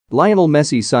Lionel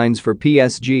Messi signs for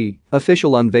PSG,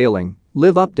 official unveiling,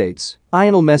 live updates,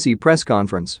 Lionel Messi press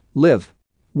conference, live.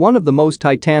 One of the most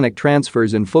titanic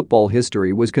transfers in football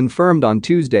history was confirmed on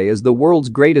Tuesday as the world's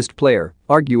greatest player,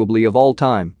 arguably of all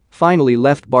time, finally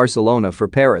left Barcelona for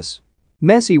Paris.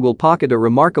 Messi will pocket a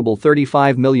remarkable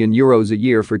 €35 million a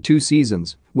year for 2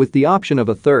 seasons, with the option of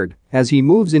a third, as he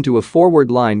moves into a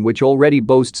forward line which already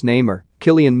boasts Neymar,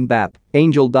 Kylian Mbappe,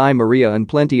 Angel Di Maria and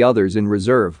plenty others in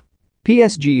reserve.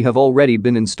 PSG have already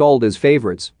been installed as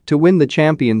favourites to win the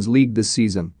Champions League this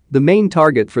season, the main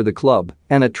target for the club,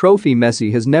 and a trophy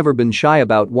Messi has never been shy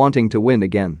about wanting to win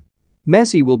again.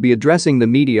 Messi will be addressing the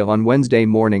media on Wednesday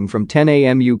morning from 10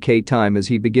 a.m. UK time as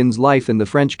he begins life in the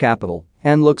French capital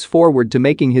and looks forward to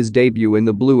making his debut in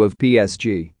the blue of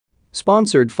PSG.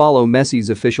 Sponsored follow Messi's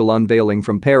official unveiling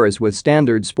from Paris with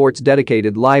Standard Sports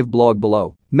dedicated live blog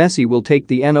below. Messi will take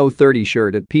the NO30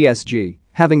 shirt at PSG,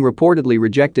 having reportedly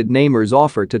rejected Neymar's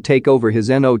offer to take over his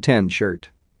NO10 shirt.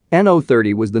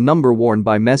 NO30 was the number worn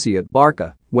by Messi at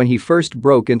Barca when he first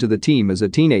broke into the team as a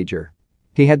teenager.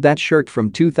 He had that shirt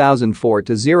from 2004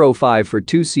 to 05 for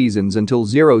 2 seasons until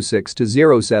 06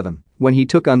 to 07, when he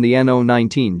took on the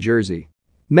NO19 jersey.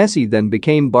 Messi then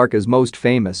became Barca's most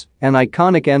famous and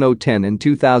iconic NO10 in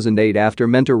 2008 after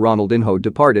mentor Ronaldinho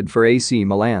departed for AC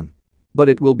Milan. But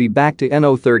it will be back to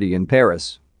NO30 in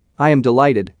Paris. I am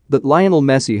delighted that Lionel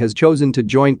Messi has chosen to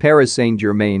join Paris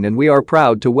Saint-Germain and we are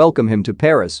proud to welcome him to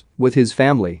Paris with his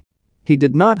family. He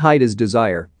did not hide his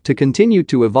desire to continue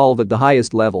to evolve at the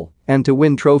highest level and to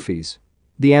win trophies.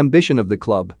 The ambition of the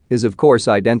club is of course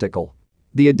identical.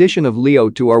 The addition of Leo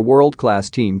to our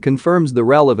world-class team confirms the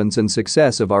relevance and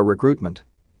success of our recruitment.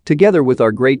 Together with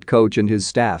our great coach and his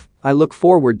staff, I look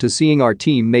forward to seeing our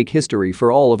team make history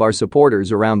for all of our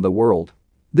supporters around the world.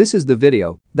 This is the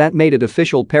video that made it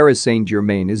official. Paris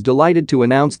Saint-Germain is delighted to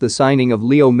announce the signing of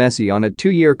Leo Messi on a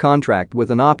 2-year contract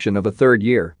with an option of a 3rd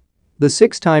year. The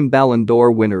 6-time Ballon d'Or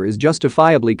winner is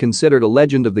justifiably considered a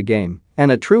legend of the game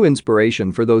and a true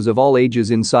inspiration for those of all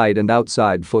ages inside and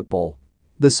outside football.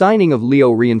 The signing of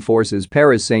Leo reinforces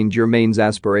Paris Saint-Germain's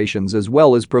aspirations as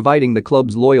well as providing the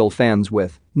club's loyal fans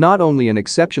with not only an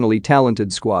exceptionally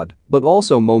talented squad but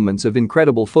also moments of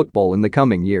incredible football in the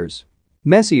coming years.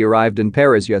 Messi arrived in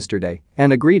Paris yesterday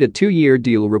and agreed a 2-year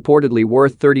deal reportedly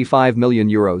worth €35 million,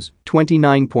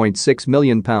 £29.6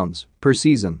 million per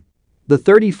season. The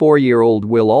 34-year-old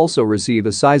will also receive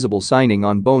a sizable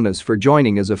signing-on bonus for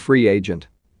joining as a free agent.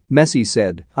 Messi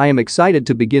said, "I am excited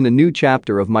to begin a new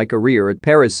chapter of my career at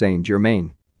Paris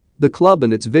Saint-Germain. The club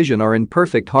and its vision are in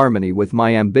perfect harmony with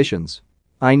my ambitions.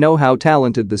 I know how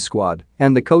talented the squad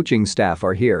and the coaching staff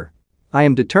are here. I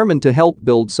am determined to help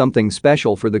build something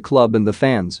special for the club and the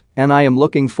fans, and I am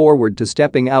looking forward to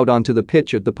stepping out onto the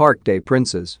pitch at the Parc des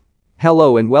Princes."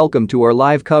 Hello and welcome to our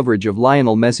live coverage of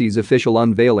Lionel Messi's official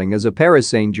unveiling as a Paris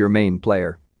Saint-Germain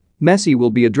player. Messi will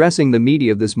be addressing the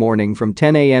media this morning from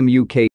 10 a.m. UK